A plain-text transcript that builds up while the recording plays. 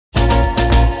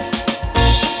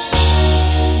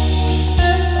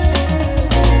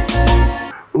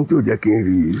nítorí jẹ́ kí n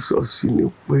rí sọ́ọ̀sì ni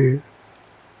pé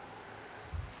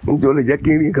nítorí jẹ́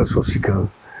kí n rí nǹkan sọ́ọ̀sì kan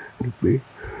ni pé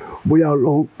bóyá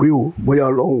Ọlọ́run pé o bóyá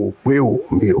Ọlọ́run ò pé o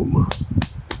mi ò mọ̀.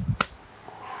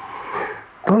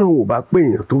 Tọ́lọ́run ò bá pé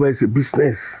èèyàn tó fẹ́ ṣe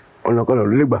business ọ̀nà kan ló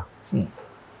lè gbà.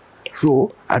 So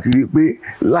àti rí i pé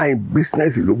line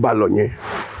business ló bá lọ yẹn.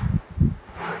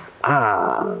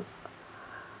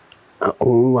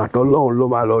 Òun àtọ́lọ́run ló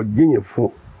máa lọ jíyìn fún.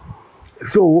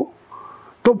 So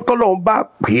tọ́lọ́run bá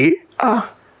pè é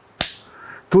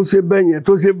tó ṣe bẹ́ẹ̀ yẹn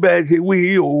tó ṣe bẹ́ẹ̀ ṣe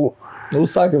wí o. No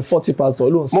sack 40 pastor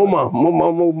alone.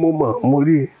 Mo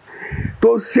rí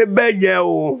tó ṣe bẹ́ẹ̀ yẹn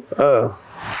o.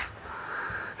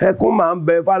 Ẹkún máa ń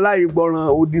bẹ fáláì gbọ́ràn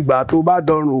ó dìgbà tó bá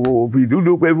dọ̀run o fi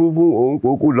dúdú pé funfun òun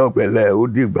kókó lọ pẹ̀lẹ́ ó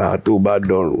dìgbà tó bá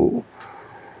dọ̀run o.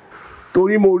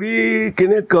 Torí mo rí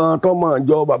kinní kan tọmọ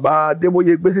ìjọ bàbá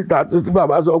Adeboye gbé síta tó tí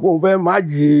bàbá sọ pé òun fẹ́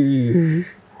máàjì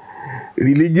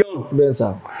religion. Bẹ́ẹ̀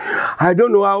sà. I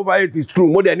don't know how far it is true.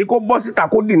 Mo dẹ̀ ní kó bọ́ síta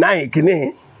kó deny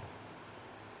kinní.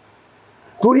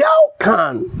 Torí how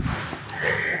can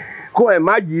kó ẹ̀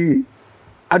máàjì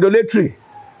idolatry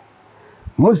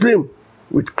Muslim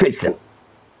with Christian.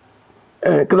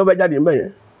 Kí ló fẹ́ jáde ń bẹ̀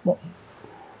yẹn?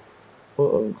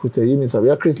 Kò tẹ̀ yé mi sà,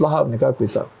 bíyá Chris Lahab ní ká pè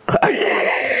sà.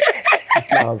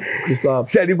 Chris Lahab.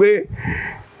 Ṣé rí pé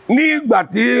nígbà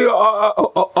tí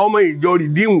ọmọ ìjọ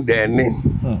Redeem dẹ̀ ni,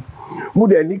 mo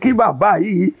dẹ̀ ní kí bàbá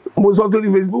yìí, mo sọ sórí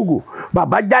Facebook,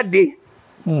 bàbá jáde,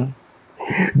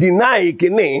 deny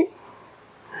kìíní,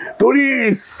 torí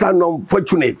it's an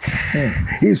unfortunate,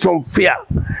 it's unfair,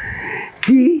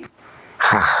 kí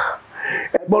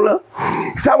ẹ̀gbọ́n náà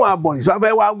sáwọn abọ̀rìṣà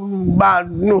fẹ́ wá bá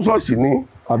nínú ṣọ́ọ̀ṣì ni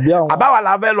àbáwá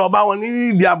la fẹ́ lọ bá wọn ní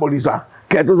ibi abọ̀rìṣà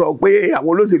kẹ́ẹ̀tọ́ sọ pé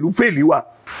àwọn olóṣèlú fèlì wà.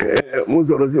 Mo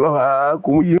sọ̀rọ̀ sí bàbá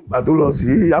Kumuyi nígbà tó lọ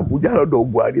sí Àbújá lọ́dọ̀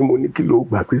Buhari, mo ní kí ló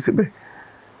gbà pé síbẹ̀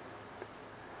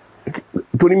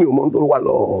torí mi ò mọ̀ tó wà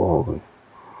lọ.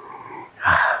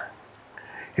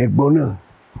 Ẹ̀gbọ́n náà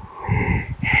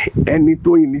ẹni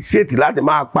tó initiate láti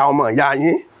máa pa ọmọ ìyá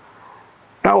yín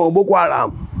táwọn Boko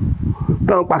Haram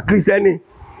tán pa Kírísítẹ́nì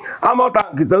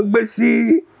amọ́tàǹkì tán gbé sí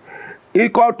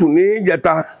ikọ́ọ̀tù ní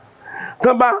ìjẹta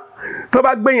tán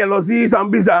bá gbé yẹn lọ sí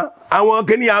Sambisa àwọn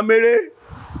kìnìyàn méré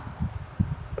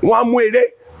wọ́n mú eré.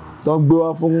 Tán gbé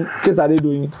wá fún kéésì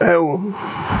Adédoyin.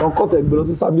 Tán kọ́tẹ̀ gbé lọ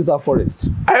sí Sambisa forest.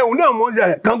 Náà mo ń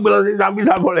sẹ kán gbé lọ sí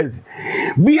Sambisa forest.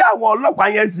 Bí àwọn ọlọ́pàá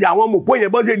yẹn ṣe àwọn mọ̀pọ̀ yẹn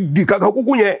bọ́ ṣe di kankan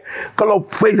kúkú yẹn kán lọ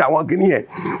fèsì àwọn kìnìyàn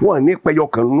wọ́n ní pẹyọ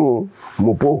kan nù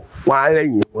mọ̀pọ̀ wọn á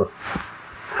rẹ̀yìn wọn.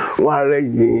 Wọ́n á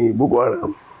rẹ̀yìn Boko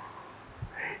Haram.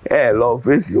 Lọ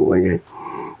fèsì wọn yẹn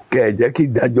kẹ́ ẹ jẹ́ kí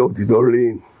ìdájọ́ òtítọ́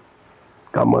rèé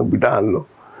ká mọ ibi tá à ń lọ.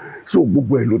 So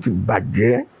gbogbo ẹ̀ ló ti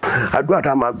bàjẹ́. Àdúrà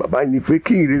tá a máa gbà báyìí ni pé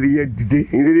kí ìrere yẹn dìde,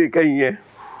 ìrere kẹ́yìn yẹn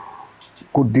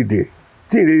kó dìde.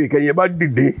 Tí ìrere kẹ́yìn yẹn bá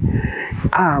dìde,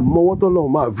 àmọ́wọ́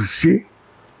tọ́lọ́run máa fi ṣe.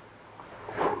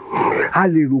 A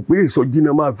lè rò pé ìsọjí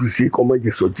náà máa fi ṣe kọ́ mọ́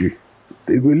jẹ́ sọjí.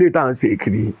 Ègbè ilé tá à ń ṣe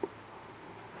kiri.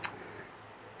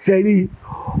 Sẹ́rí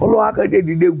Ọlọ́run akẹ́dẹ́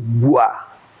dìde gbùà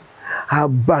á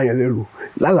bá yẹn lẹ́rù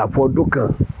lálàfo ọdún kan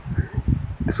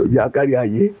ìsọjí akárí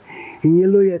ayé. Ìyẹn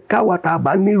ló yẹ káwa tá a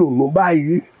bá nírònú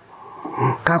báyìí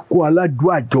ká kó aládùúgbò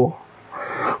àjọ.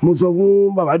 Mo sọ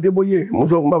fún bàbá Adeboye, mo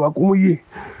sọ fún bàbá Kumuyi,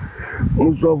 mo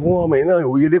sọ fún ọmọ yìí náà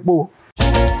Oyedepo.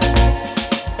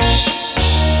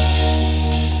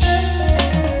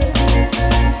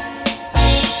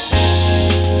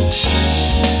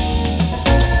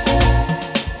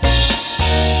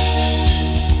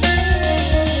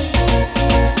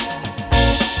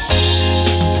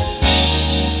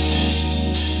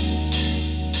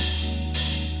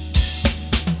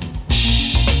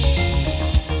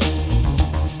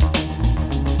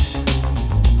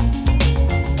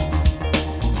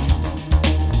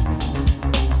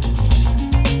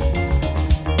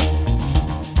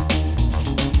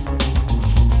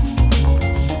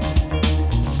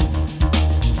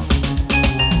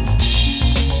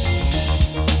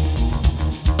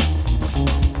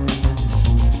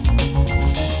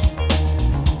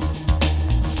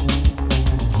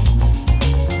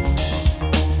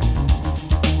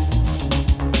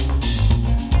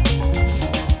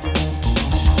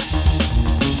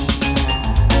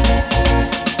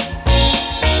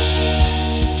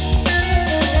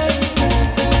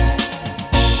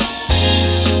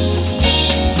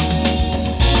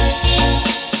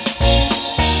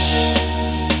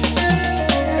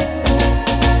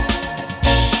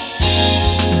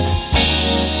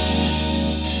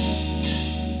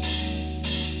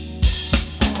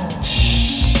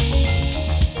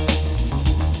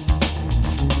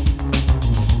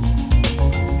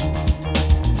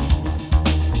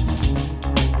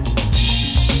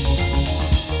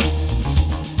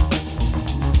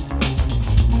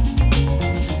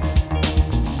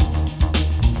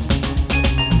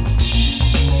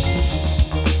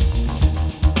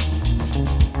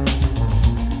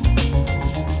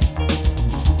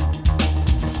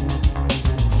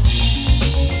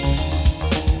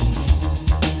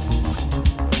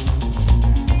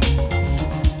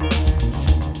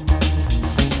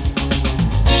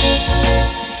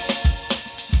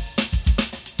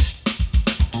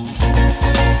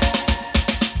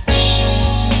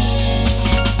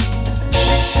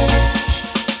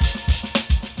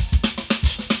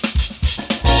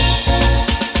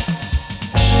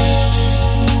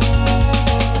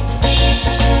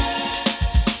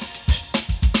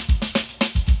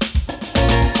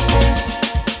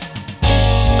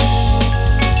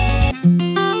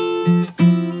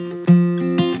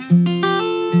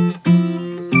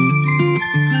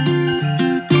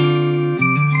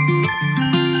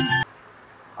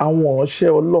 àwọn ọ̀ṣẹ́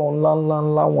Ọlọ́run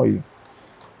ńláńlá wọ̀nyí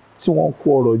tí wọ́n kó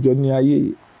ọrọ̀ jọ ní ayé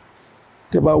yìí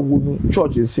tẹ́ bá wo ní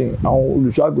church ìsìn àwọn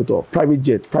olùṣọ́ àgùntàn private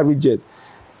jet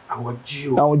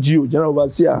àwọn GO general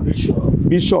overseer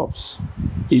bishops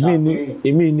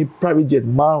èmi ní private jet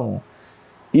 5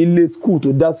 ilé school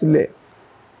tó dá sílẹ̀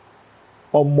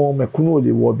ọmọ mẹ̀kúnnù ò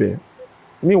lè wọ bẹ̀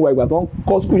ní ìwà ìgbà tó ń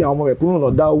kọ́ school yẹn àwọn ọmọ mẹ̀kúnnù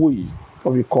náà dá owó yìí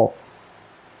wọ́n fi kọ́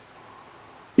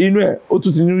inú ẹ̀ ó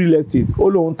tún ti ní real estate ó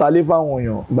lóun ta lé fáwọn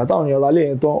èèyàn ìgbà táwọn èèyàn ra lé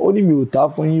yẹn tán ó ní mi ò ta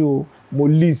fún yín o mo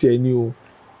lease ẹ ní o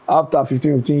after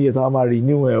 15 years àwọn máa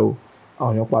renew ẹ o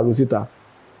àwọn èèyàn pariwo síta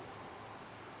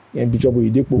yẹn Bishop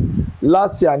Oyedepo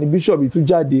last year ni Bishop tún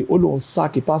jáde ó lóun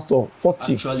sack a pastor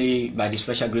 40. Actually, by the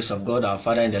special grace of God, our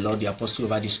Father in the Lord, the Apostle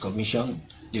over this commission,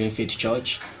 Living Faith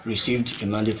Church, received a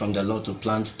mandate from the Lord to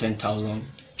plant 10,000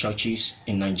 churches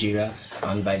in Nigeria,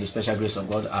 and by the special grace of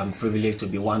God, I'm privileged to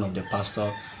be one of the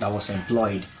pastors that was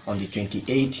employed on the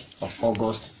 28th of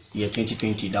August, year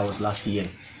 2020. That was last year.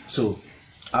 So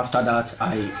after that,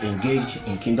 I engaged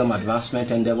in kingdom advancement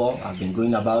endeavor. I've been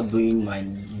going about doing my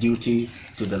duty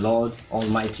to the Lord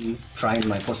Almighty, trying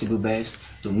my possible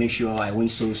best to make sure I win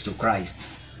souls to Christ.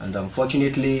 And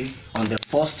unfortunately, on the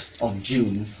 1st of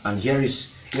June, and here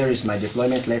is my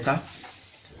deployment letter.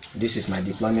 This is my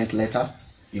deployment letter.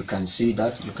 You can see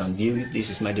that, you can view it. This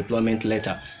is my deployment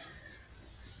letter,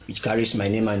 which carries my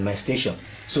name and my station.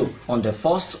 So on the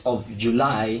 1st of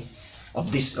July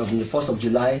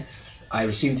I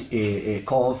received a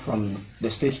call from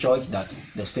the state church that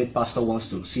the state pastor wants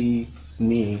to see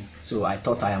me. So I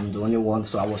thought I am the only one,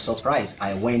 so I was surprised.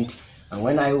 I went, and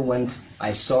when I went,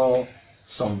 I saw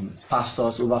some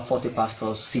pastors, over 40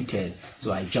 pastors seated.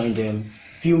 So I joined them.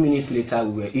 Few minutes later,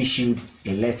 we were issued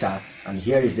a letter, and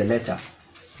here is the letter.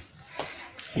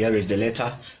 Here is the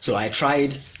letter. So I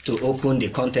tried to open the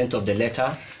content of the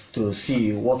letter to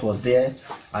see what was there.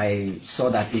 I saw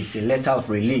that it's a letter of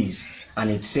release, and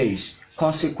it says,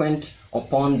 consequent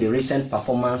upon the recent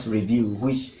performance review,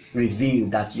 which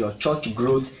revealed that your church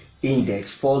growth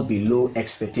index fall below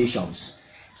expectations,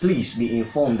 please be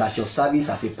informed that your service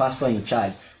as a pastor in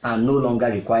charge are no longer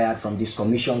required from this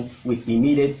commission with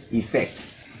immediate effect.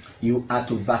 You are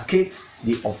to vacate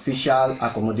the official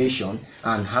accommodation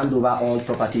and hand over all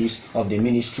properties of the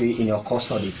ministry in your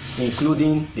custody,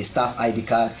 including the staff ID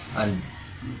card, and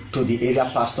to the area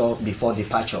pastor before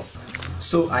departure.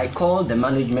 So I called the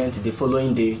management the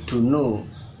following day to know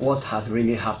what has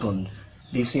really happened.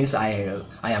 Since I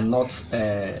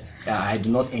do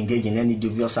not engage in any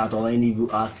dubious act or any evil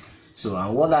act. So,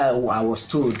 and what I was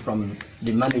told from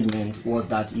the management was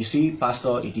that, you see,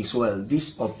 Pastor, it is well,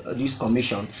 this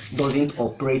commission doesn't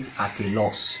operate at a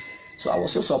loss. So I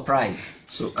was so surprised.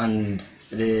 So, and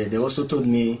they also told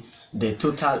me the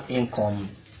total income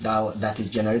that is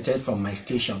generated from my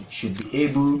station should be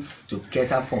able to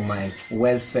cater for my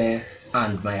welfare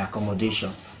and my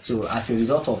accommodation. So as a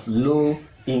result of low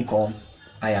income,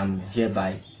 I am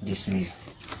hereby dismissed.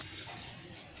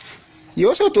 You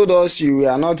also told us you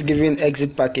were not given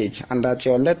exit package, and that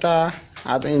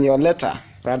in your letter,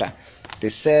 they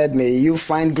said, may you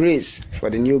find grace for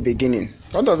the new beginning.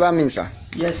 What does that mean, sir?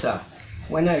 Yes, sir.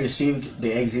 When I received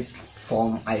the exit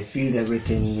form, I filled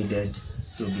everything needed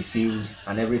to be filled,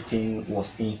 and everything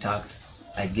was intact.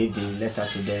 I gave the letter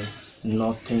to them.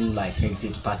 Nothing like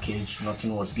exit package,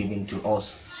 nothing was given to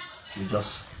us. We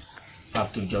just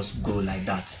have to just go like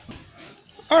that.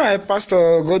 All right,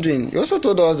 Pastor Godwin, you also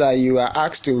told us that you were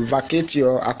asked to vacate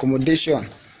your accommodation.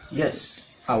 Yes,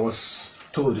 I was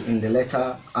told in the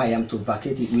letter I am to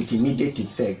vacate it with immediate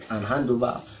effect and hand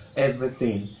over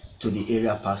everything to the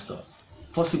area pastor.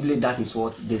 Possibly that is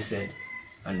what they said.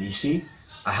 And you see,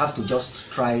 I have to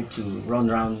just try to run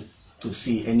around to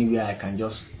see anywhere I can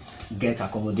just get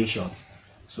accommodation.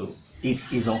 So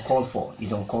it's uncalled for.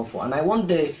 It's uncalled for. And I want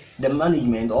the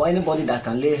management or anybody that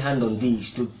can lay hand on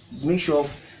this to make sure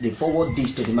they forward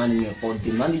this to the management, for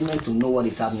the management to know what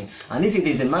is happening. And if it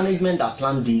is the management that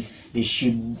planned this, they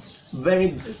should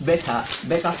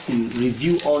better still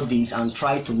review all this and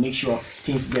try to make sure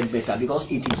things get better,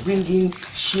 because it is bringing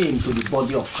shame to the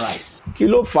body of Christ. Kí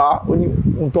ló fà á? Ó ní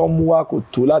ohun tó ń mú wá kò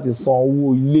tó láti san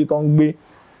owó ilé tó ń gbé,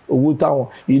 owó táwọn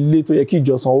ilé tó yẹ kí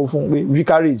ìjọ sanwó fún pé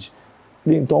vicarage,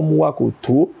 pé ohun tó ń mú wá kò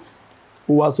tó.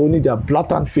 Ó wá sọ ní their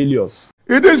blatant failures.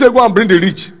 He didn't say go and bring the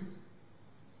rich.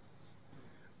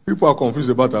 People are confused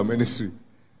about our ministry.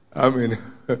 I mean,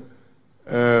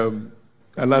 and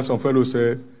like some fellows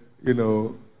say, you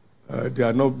know, they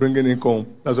are not bringing income.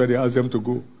 That's why they ask them to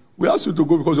go. We ask you to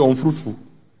go because you're unfruitful.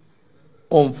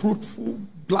 Unfruitful,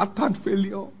 blatant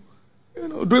failure. You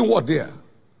know, doing what there?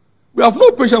 We have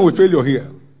no patience with failure here.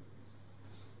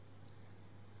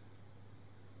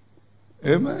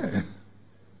 Amen.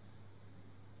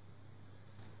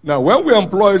 Now, when we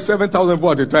employed 7,000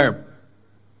 people at a time,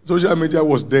 social media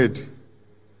was dead.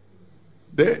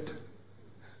 Dead.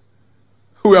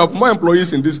 We have more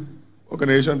employees in this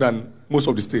organization than most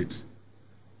of the states.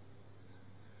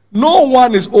 No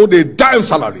one is owed a dime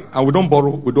salary, and we don't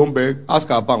borrow, we don't beg. Ask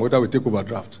our bank whether we take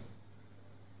overdraft.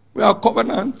 We are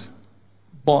covenant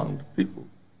bond people,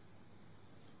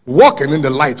 walking in the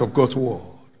light of God's word,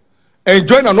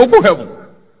 enjoying an open heaven.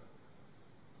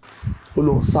 Ó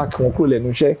lóun sack wọn kúrò lẹ́nu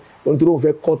iṣẹ́ ohun tó lóun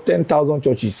fẹ́ kọ́ 10,000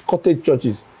 churches cottage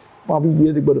churches wọn àbí gbé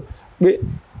ẹni gbọ́dọ̀ pé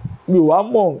mi ò wá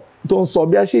mọ̀ tó ń sọ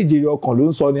bí a ṣe ìjèrè ọkàn ló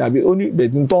ń sọ ni àbí ó ní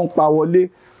ìbẹ̀tún tó ń pa wọlé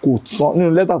kò san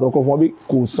nínú lẹ́tà tó kọ fún ọ bí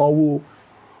kò sanwó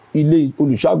ilé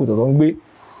olùṣọ́àgùtàn tó ń gbé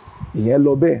ìyẹn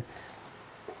lọ bẹ́ẹ̀.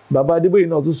 Bàbá Adeboye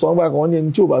náà tún sọ nígbà kan wọ́n ní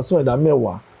ẹni tí ò bá sún ẹ̀dá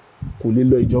mẹ́wàá kò lè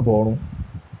lọ ìjọba ọ̀run.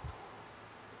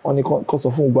 Wọ́n ní kó sọ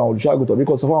fún gbogbo àwọn olùṣọ́àgùtàn bí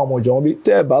kó sọ fún àwọn ọmọ ìjọ wọn bí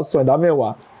tẹ́ ẹ̀ bá sún ẹ̀dá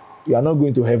mẹ́wàá you are not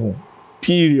going to heaven.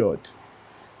 Period.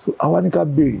 So àwa ní ká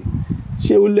béèrè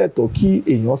ṣé ó lẹ́tọ̀ọ́ kí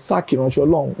èèyàn sáàkì ránṣẹ́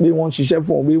Ọlọ́run pé wọ́n ń ṣiṣẹ́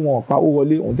fún òun pé wọ́n pawó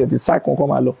wọlé òun tẹ̀ ti sáàkì kankan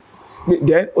máa lọ.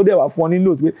 Then ó dẹ̀ wá fún ọ ní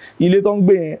note pé ilé tó ń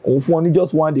gbé yẹn òun fún ọ ní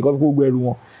just one day kó fi kó gbé ẹrù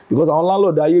wọn because àwọn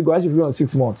landlord ayé gan ṣe fi hàn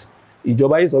 6 months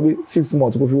ìjọba yìí sọ pé 6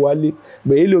 months kó fi wálé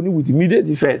bẹ̀rẹ̀ ilé oní with immediate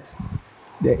effect.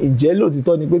 Then ìjẹ́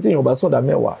lóòtítọ́ ni pé tí èèyàn bá sọ̀dà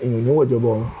mẹ́wàá èèyàn ò ní wọ̀ ìjọba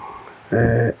ọ̀run.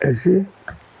 Ẹ ṣe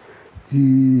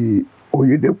ti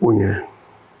Oyedepo yẹn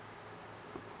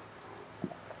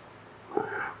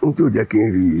n tí ó jẹ́ kí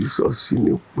n rí sọ sí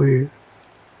ni pé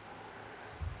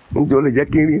n tí ó lè jẹ́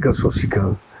kí n rí nǹkan sọ sí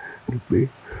kan ni pé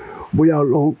bóyá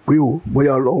Ọlọ́run pé o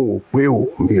bóyá Ọlọ́run ò pé o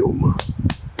mi ò mọ̀.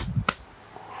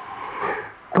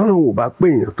 Tọ́lọ́run ò bá pé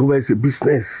èèyàn tó fẹ́ ṣe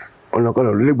business ọ̀nà kan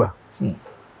ló lè gbà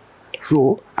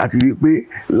so àti rí i pé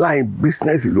line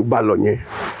business ló bá lọ yẹn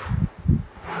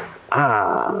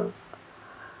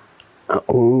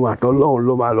òun àtọ́lọ́run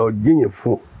ló máa lọ jíyìn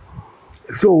fún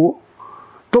so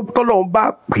tọ́lọ́run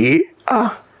bá pè é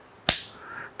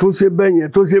tó ṣe bẹ́ẹ̀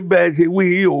yẹn tó ṣe bẹ́ẹ̀ ṣe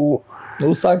wí o.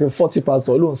 ó sáàkì 40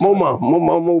 pastors ló ń sọ.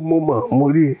 mo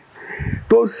rí i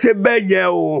tó ṣe bẹ́ẹ̀ yẹn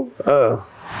o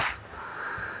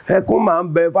ẹkún máa ń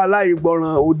bẹ fáláyé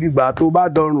gbọ́ràn ó dìgbà tó bá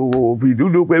dọ̀run o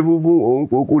fìdúdú pé fúnfún òun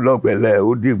kókó lọ pẹ̀lẹ́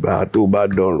ó dìgbà tó bá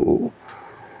dọ̀run o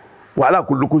wàhálà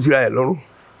kò lókù síra ẹ̀ lọ́rùn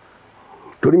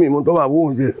torí mi mọ tó bá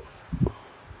wóhùn ṣe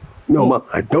mi ò mọ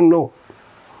I don't know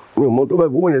mi ò mọ tó bá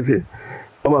wóhùn yẹn ṣe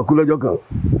ọmọ kú lọ́jọ́ kan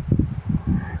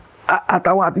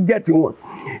àtàwọn àti jẹ́ẹ̀tì wọn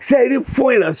ṣe é rí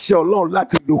fún ìránṣẹ́ Ọlọ́run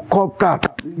láti lo kọ́pítà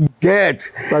tàbí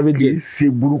jẹ́ẹ̀tì kì í ṣe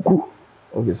burúkú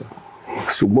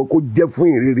ṣùgbọ́n kó jẹ́ fún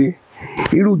ìrere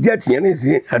irú jẹ́ẹ̀tì yẹn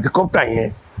nìsín àti kọ́pítà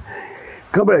yẹn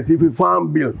kán bẹ̀rẹ̀ sí fi farm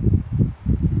bill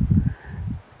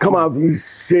kán máa fi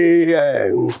ṣe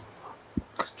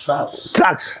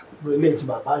tax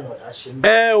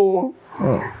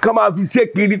kán máa fi ṣe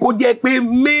kiri kó jẹ́ pé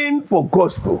main for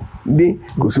gospel ní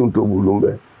kò sí ohun tó burú ń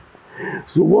bẹ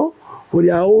ṣùgbọ́n for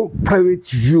their own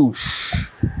private use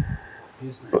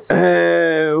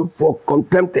for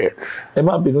contempted. ẹ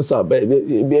má bínú sá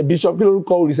bishop kí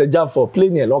lórúkọ olùsẹjà for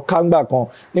plane ẹ lọ kángbà kan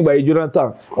nígbà yìí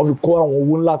Jonathan wọn fi kọ́ àwọn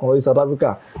owó ńlá kan lórí South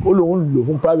Africa ó lóun lò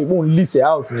fún private bóun lease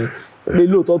house ni pé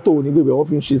lóòótọ́ tó òní gbèbè wọ́n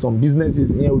fi ń ṣe some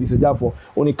businesses ìyẹn olùsẹjà for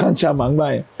òní kancha máa ń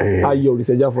gbà yẹn ayé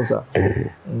olùsẹjà for sá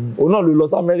òun náà ló lọ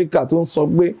sí America tó ń sọ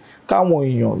pé káwọn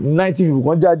èèyàn 90 people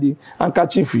kan jáde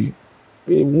handkerchief yìí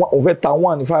òun fẹ́ ta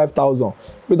 1 ní 5,000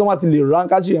 pé tó wọ́n ti lè ra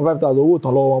handkerchief yẹn 5,000 owó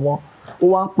tán lọ́wọ́ wọn ó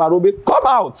wá ń pariwo pé come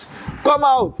out come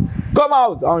out come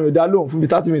out àwọn èèyàn dá lóhùn fún bíi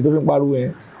 30 minutes tó fi ń pariwo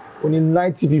yẹn ó ní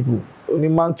 90 people ó ní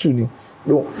mantu ni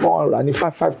wọ́n rà ní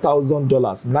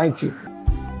 $5,000 90.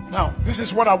 Now this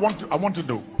is what I want to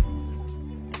do.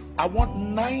 I want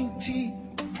 90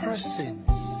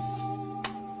 persons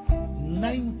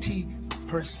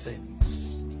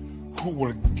who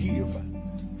will give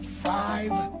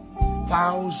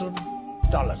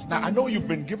 $5,000. Now I know you've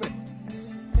been giving.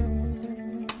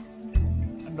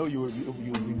 I know you've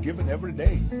been giving every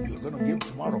day. You're going to give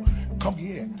tomorrow. Come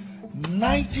here.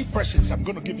 90 persons. I'm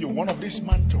going to give you one of these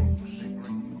mantles.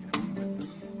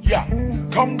 Yeah.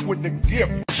 Come with the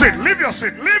gift. Sit. Leave your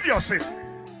seat. Leave your seat.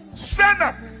 Stand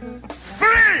up.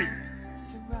 3.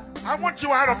 I want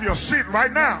you out of your seat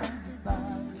right now.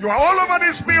 You are all over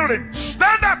this building.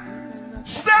 Stand up.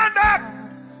 Stand up.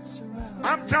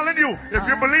 I'm telling you, if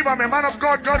you believe I'm a man of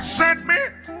God, God sent me,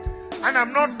 and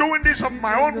I'm not doing this of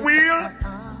my own will.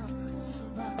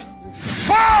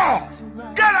 4.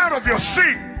 Get out of your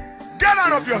seat. Get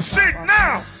out of your seat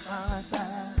now.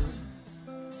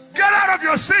 Get out of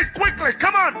your seat quickly.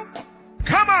 Come on.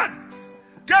 Come on.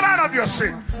 Get out of your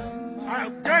seat.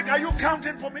 Greg, are you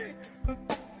counting for me?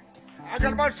 I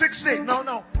got about 60.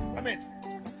 No. I mean,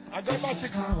 I got about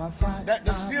 60.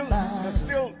 There's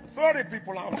still 30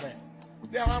 people out there.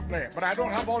 They're out there, but I don't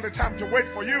have all the time to wait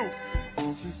for you.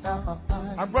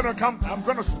 I'm gonna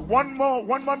one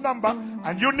more number,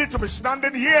 and you need to be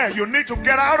standing here. You need to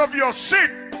get out of your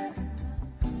seat.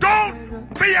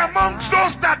 Don't be amongst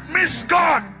those that miss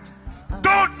God.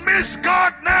 Don't miss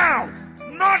God now.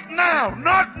 Not now,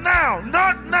 not now,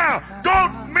 not now.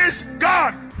 Don't miss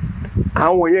God.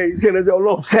 Àwọn yẹn iṣẹ́ ìrẹsẹ̀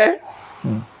Ọlọ́run sẹ́.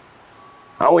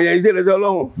 Àwọn yẹn iṣẹ́ ìrẹsẹ̀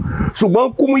Ọlọ́run.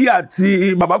 Ṣùgbọ́n Kumuyi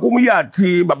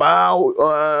àti bàbá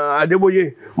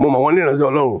Adeboye mo mọ̀ wọ́n ní ìrẹsẹ̀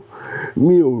Ọlọ́run.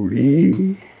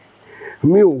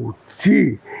 Mi ò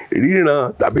tí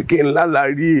ríran tàbí kí n lálàá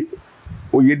rí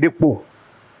Oyedepo.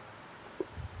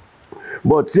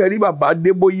 But ṣe rí bàbá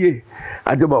Adeboye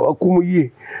àti bàbá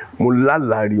Kumuyi mo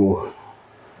lálàá rí wọn.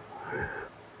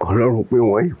 Ọlọ́run pé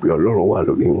wọ́n ìpè Ọlọ́run wà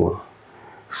lórí wọn.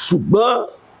 Ṣùgbọ́n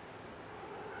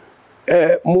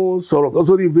mo sọ̀rọ̀ kan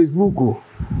sórí Facebook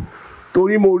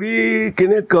torí mo rí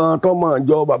kinní kan tọ́mọ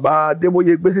ìjọ bàbá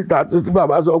Adeboye gbé síta tó tí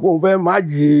bàbá sọ pé òun fẹ́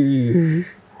máàjì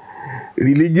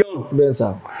religion. Bẹ́ẹ̀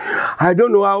sà. I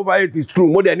don't know how far it is true.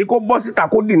 Mo dẹ̀ ní kó bọ́ síta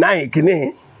kó deny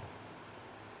kinní.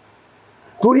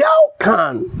 Torí how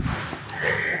can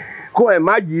kó ẹ̀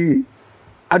máàjì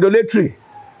idolatry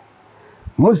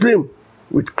Muslim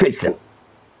with Christian?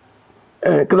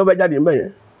 Kí ló fẹ́ jáde ń bẹ̀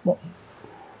yẹn?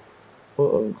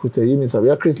 Kò tẹ̀ yé mi sà,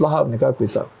 bíyà Chris Lahab ní ká pè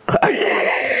sà.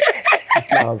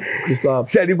 Chris Lahab.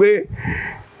 Ṣé rí pé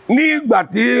nígbà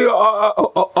tí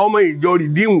ọmọ ìjọ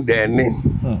Redeem dẹ̀ ni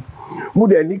mo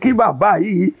dẹ̀ ní kí bàbá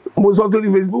yìí mo sọ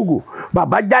sórí Facebook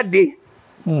bàbá jáde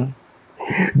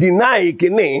deny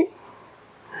kìíní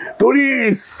torí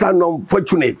it's an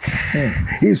unfortunate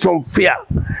it's unfair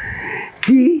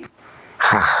kí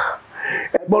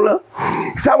ẹ̀gbọ́n náà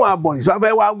sáwọn abọ̀rìṣà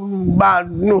fẹ́ wá bá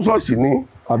nínú ṣọ́ọ̀ṣì ni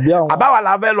àbáwá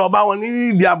la fẹ́ lọ bá wọn ní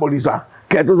ìdí abọ̀rìṣà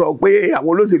kẹ́ẹ̀tọ́ sọ pé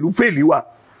àwọn olóṣèlú fèlì wà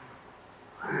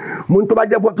mo ní tó bá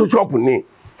jẹ́ photoshop ni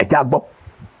ẹ̀já gbọ́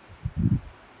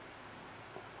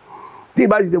tí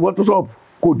ìbá ti ṣe photoshop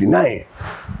kò dínà ẹ̀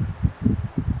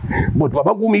but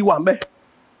bàbá Kumuyi wà ń bẹ̀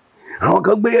àwọn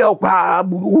kan gbé ọ̀pá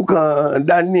burúkú kan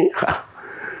dání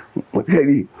mo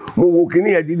tẹ̀lé mo wo kíní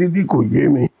ẹ̀ títí tí kò yé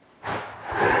mi.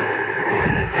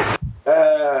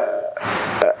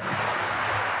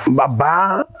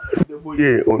 Bàbá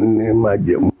Adeboye òní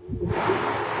májẹ̀mú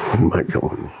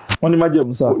ni. Wọ́n ní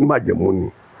májẹ̀mú sá.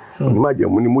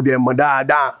 Májẹ̀mú ni mo dẹ̀ mọ̀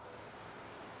dáadáa.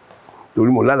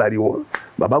 Torí mo lálàrí wọn.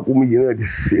 Bàbá Kumuyi náà the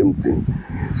same thing.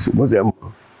 Ṣùgbọ́n ṣe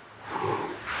mọ̀.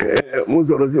 Mo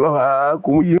sọ̀rọ̀ sí bàbá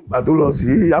Kumuyi nígbà tó lọ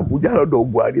sí Abuja lọ́dọ̀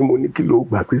Buhari mo ní kí ló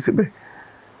gbà pé síbẹ̀.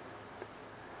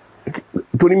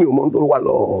 Torí mi ò mọ̀ tó wà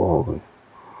lọ.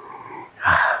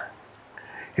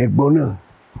 Ẹ̀gbọ́n náà.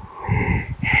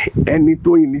 Ẹni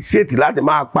tó initiate láti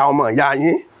máa pa ọmọ ìyá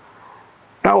yín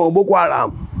táwọn Boko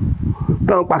Haram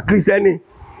tán pa Kírísítẹ́nì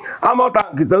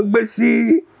amọ́tàǹkì tán gbé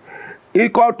sí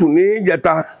ikọ́ọ̀tù ní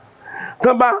ìjẹta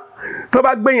tán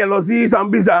bá gbé yẹn lọ sí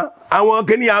Sambisa àwọn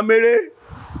kìnìún améré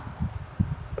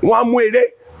wọ́n mú eré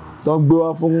tó gbé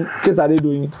wá fún kéésì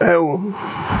Adédoyin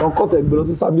wọ́n kọ́ tẹ̀ gbé lọ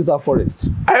sí Sambisa forest.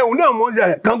 Náà mo ń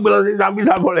ṣe kán gbé lọ sí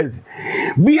Sambisa forest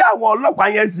bí àwọn ọlọ́pàá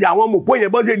yẹn ṣe àwọn mọ̀pọ̀ yẹn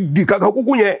bọ́ ṣe di kankan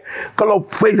kúkú yẹn kán lọ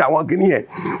fèsì àwọn kìíní yẹn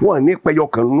wọ́n ní pẹyọ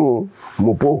kan nù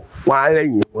mọ̀pọ̀ wọ́n á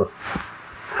rẹ̀yìn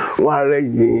wọ́n á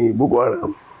rẹ̀yìn Boko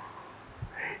Haram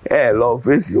lọ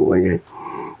fèsì wọn yẹn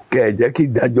kẹ́ ẹ jẹ́ kí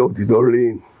ìdájọ́ òtítọ́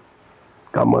rèé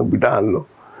ká mọ ibi tá à ń lọ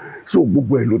so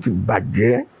gbogbo ẹ̀ ló ti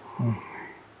bàjẹ́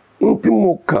tí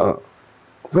mo kàn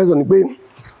fẹ́ sọ ni pé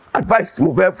advice tí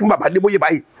mo fẹ́ fún bàbá Adeboye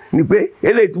báyìí ni pé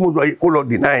eléyìí tí mo sọ yìí kó lọ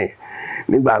deny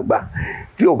ní gbàgbà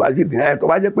tí ò bá sì deny tó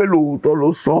bá jẹ́ pé lóòótọ́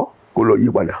ló sọ kó lọ yí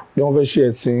padà. bí wọ́n fẹ́ ṣe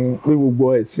ẹ̀sìn pé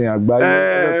gbogbo ẹ̀sìn àgbáyé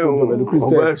pẹ̀lú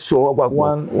Christian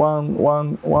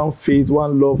one faith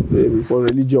one love for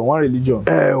religion one religion.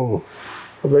 Wọ́n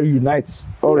fẹ́ unite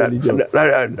all religion.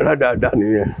 Rádàdà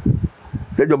nìyẹn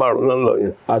ṣèjọba àrùn náà lọ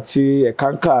yẹn. àti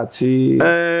ẹ̀kánkà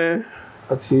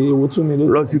àti ewu tún ni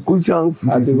lójú Rosicrucians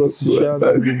àti Rosicrucians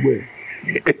gbogbo ẹ̀.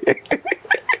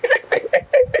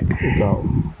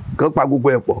 Kán pa gbogbo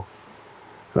ẹ̀ pọ̀.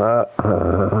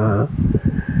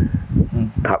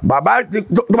 Bàbá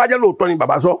tó bá jẹ́ lóòótọ́ ni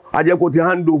bàbá sọ a jẹ́ kó ti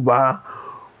hand over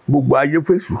gbogbo ayé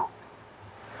fèsù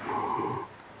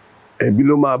ẹ̀bí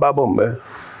ló máa bá bọ̀ mẹ́.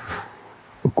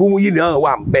 Kumuyi náà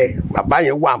wà ń bẹ bàbá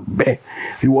yẹn wà ń bẹ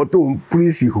ìwọ tó ń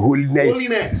preach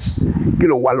holiness kí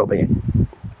ló wà lọ́bẹ̀ yẹn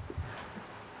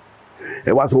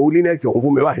ẹ wá sọ holiness ọ̀hún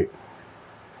fún mi báyìí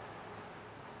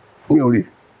mi ò rí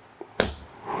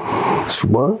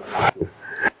ṣùgbọ́n.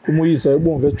 Kumuyi sọ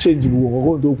ẹgbọ́n fẹ́ change gbogbo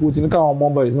nǹkan tó kú tí ní káwọn ọmọ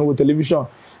bẹ̀rẹ̀ sí ní wo tẹlifíṣàn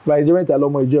ìjọba mẹ́ta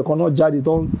lọmọ ìjọ ẹ̀kan náà jáde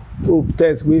tó ń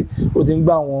protest pé ó ti ń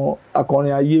gbà àwọn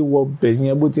akọrin ayé wọ bẹ̀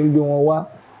yẹn bó ti ń gbé wọn wá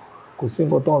kò sí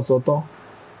nǹkan tó ń sọ tán.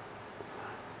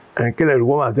 Kílẹ̀ rẹ̀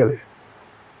wọ́n máa tẹ̀lé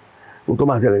ohun tó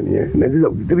máa tẹ̀lé nìyẹn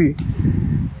 1973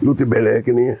 ló ti bẹ̀rẹ̀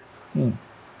kíní yẹn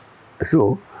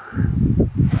so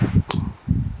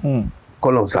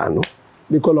kọ́lọ̀ ṣàánú.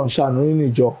 bí kọ́lọ̀ ṣàánú nínú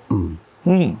ìjọ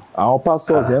àwọn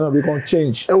pastors yẹn náà bí kan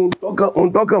change. ohun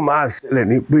tọ́kàn máa ṣẹlẹ̀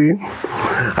ni pé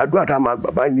àdúrà tá a máa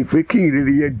gbà báyìí ni pé kí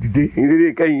ìrere yẹn dìde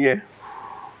ìrere kẹ́yìn yẹn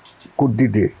kó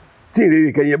dìde tí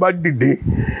ìrere kẹ́yìn yẹn bá dìde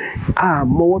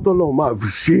àmọ́wọ́ tọ́lọ́run máa fi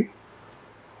ṣe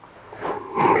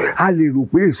a lè rò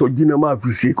pé ìsọjí náà máa fi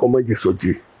ṣe kọ́ mọ́jẹ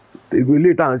sọjí èrò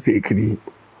ilé tá à ń ṣe kiri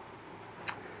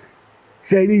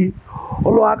sẹ́rí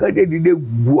ọlọ́wọ́ akẹ́kẹ́ dìde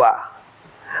gbùà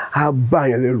á bá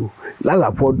yẹn lẹ́rù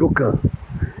lálàfọ́ ọdún kan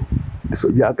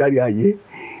ìsọjí akárí ayé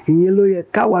ìyẹn ló yẹ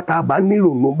káwa tá a bá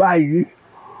nírònú báyìí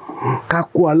ká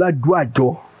kó aládùúgbò àjọ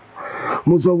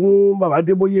mo sọ fún bàbá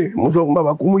Adeboye mo sọ fún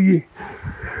bàbá Kumuyi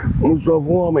mo sọ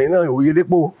fún ọmọ yìí náà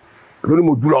Oyedepo lórí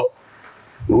mo jùlọ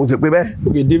mo ṣe pé bẹ́ẹ̀.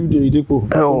 ok David Oyedepo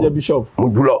ó jẹ́ bishop. mo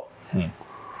jùlọ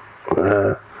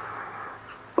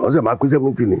wọ́n sì máa pín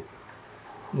 70 ni.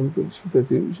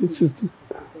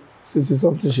 60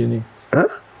 something ṣe ni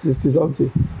 60 something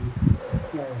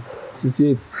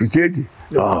 68. 68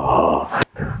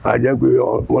 a jẹ́ pé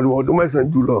ọdún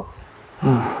mẹ́sàn-án jùlọ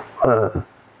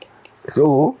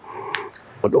so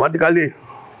automatically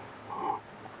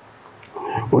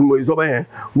òun mo sọ bẹ́ẹ̀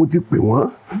mo ti pè wọ́n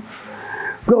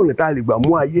pé ọ̀nà tá a lè gbà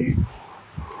mú ayé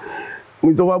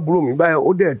mi tó wá búrò mi báyìí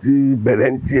ó dẹ̀ ti bẹ̀rẹ̀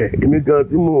ń tiẹ̀ èmi gan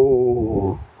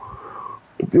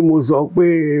tí mo sọ pé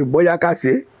bóyá ká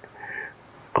ṣe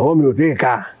àwọn mi ò tẹ́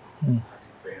ká.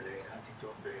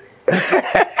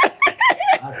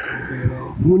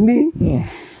 mo ní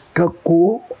ká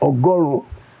kó 100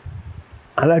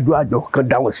 aládùúgbò àjọ kan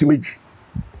dá wọn sí méjì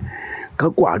ká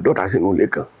kó 50 sínú ilé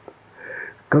kan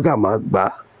ká sá máa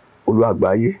gba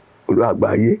olúwàgbáyé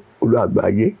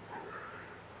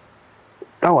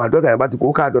táwọn 50 yẹn bá ti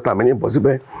kó ká 50 mi ní bọ́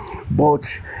síbẹ̀ but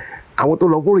àwọn tó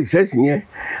lọ fún research yẹn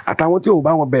àtàwọn tí ò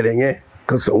bá wọn bẹ̀rẹ̀ yẹn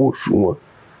kan sanwó oṣù wọn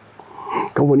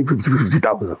kan wọ́n ní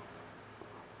 50,000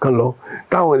 kan lọ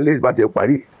táwọn ilé bá ti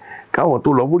parí káwọn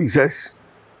tó lọ fún research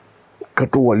kan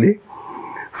tó wọlé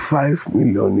 5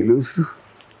 million ní lóṣù.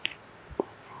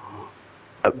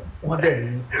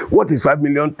 What is 5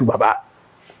 million to baba?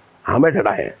 Àwọn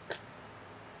mẹ́tẹ̀ẹ̀ta yẹn.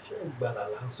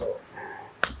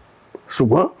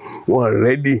 Ṣùgbọ́n wọn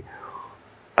rẹ́dí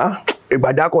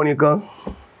ìgbàjá kọrin kan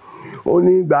ó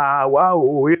ní gbà wá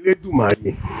o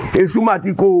Elédùmarè èṣù máa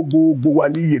ti kó gbogbo wa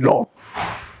níyì lọ.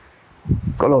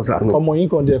 Kọ́lọ̀ ṣàánú. ọmọ yín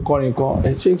kan dẹ̀ kọrin kan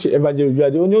ṣe evangelist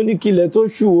Adé ó ní kílẹ̀ tó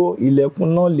ṣú o ilẹ̀kùn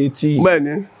náà létí.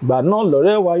 Bẹ́ẹ̀ni. Ìgbà náà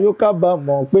lọ́rẹ́ wa yóò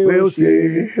kábàámọ̀ pé ó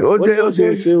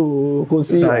ṣe o kò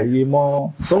sí àyè mọ́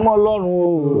súnmọ́ Ọlọ́run o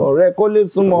ọ̀rẹ́ kó lè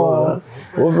súnmọ́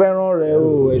ó fẹ́ràn rẹ̀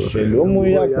o ẹ̀ṣẹ̀ ló mú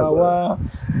yàpá wá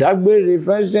dágbére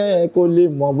fẹ́ṣẹ̀ kó lè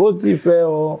mọ̀ bó ti fẹ́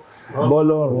ọ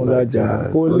bọ́lọ́run lájà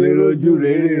kó lè rojú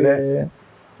rere rẹ̀.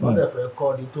 wọ́n dẹ̀ fẹ́ kọ́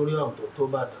auditorium tó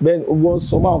Ìbàdàn. bẹ́ẹ̀ni wọ́n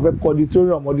sọ máa fẹ́ kọ́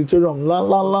auditorium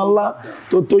ńláńláńlá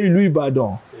tó ìlú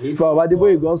Ìbàdàn ìfà bàbá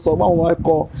Adébóyè gan sọ máa wọ́n fẹ́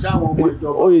kọ́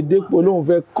Oyedepo lóun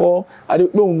fẹ́ kọ́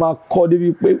Adébóyè máa kọ́ débi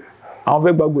pé àwọn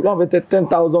fẹ́ gbàgbé láwọn fẹ́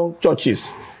 10,000 churches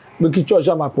pé kí church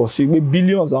á máa pọ̀ sí pé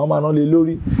billions àwọn máa ná lé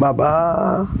lórí. bàbá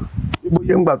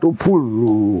Adébóyè ń gbà tó pull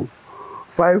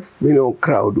 5 million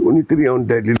crowd ó ní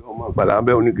 300 lílọ ọmọ àgbàlá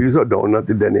abẹ́ oníkìrísọ̀dọ̀ ọ̀nà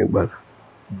ti dẹ́ni ìgbàlá.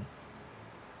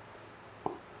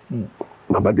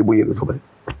 Bàbá Adébóyè ló sọ bẹ́ẹ̀.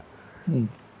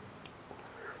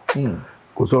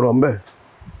 Kò sọ̀rọ̀ mbẹ́.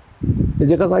 Ẹ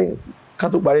jẹ́ ká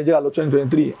tó parí ẹ jẹ́ ká lọ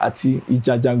 2023 àti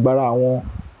ìjàjàgbara àwọn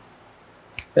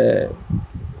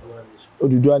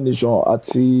Odùduwà Nation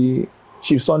àti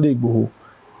Chief Sunday Igboho.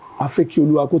 A fẹ́ kí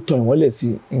Olúwa kó tàn ìmọ́lẹ̀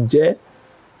sí ǹjẹ́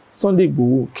Sunday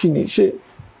Igboho kí ni ṣé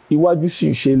iwájú sì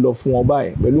ṣe lọ fún wọn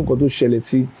báyìí pẹ̀lú nǹkan tó ṣẹlẹ̀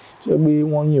sí ṣé pé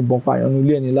wọ́n yìnbọn pààyàn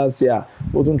nílé ẹni lásìá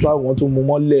ó tún travel wọn tó mú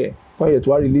mọ́lẹ̀ wọ́n yẹ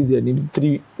tó wá release ẹ̀ ní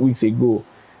 3 weeks ago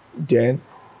then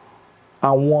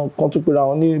àwọn kan tó pera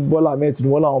wọn ní Bọ́lá Ahmed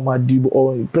Tinubu wọ́n làwọn máa di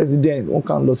president wọ́n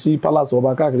kàn lọ sí palace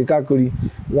ọba káàkiri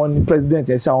wọ́n ní president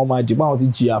yẹn sí àwọn máa dìbò àwọn ti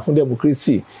jìyà fún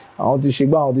democracy àwọn ti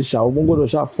ṣègbà àwọn ti ṣàwọn gbọ́dọ̀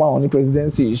ṣá fún àwọn ní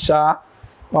presidency ṣá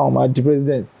àwọn máa di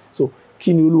president so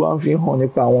kí ni Olúwa ń fi hàn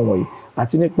nípa àwọn wọ̀nyí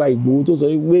àti nípa Ìgbòho tó sọ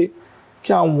pé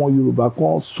kí àwọn Yorùbá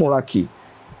kan súnrakì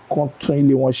kan tún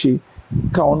ilé wọn ṣe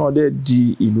káwọn náà dẹ̀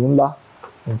di ìlú ńlá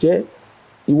ǹjẹ́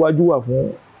iwájú wà fún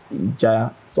ìjà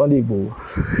Sunday Igboho?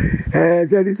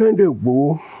 Ṣe rí Sunday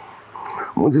Igboho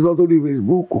mo ti sọ lórí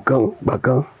Facebook kan gbà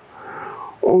kan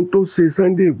ohun tó ṣe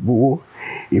Sunday Igboho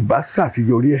ìbá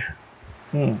ṣàṣeyọrí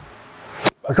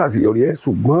ẹ̀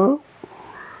ṣùgbọ́n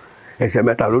ẹsẹ̀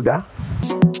mẹ́ta ló dá.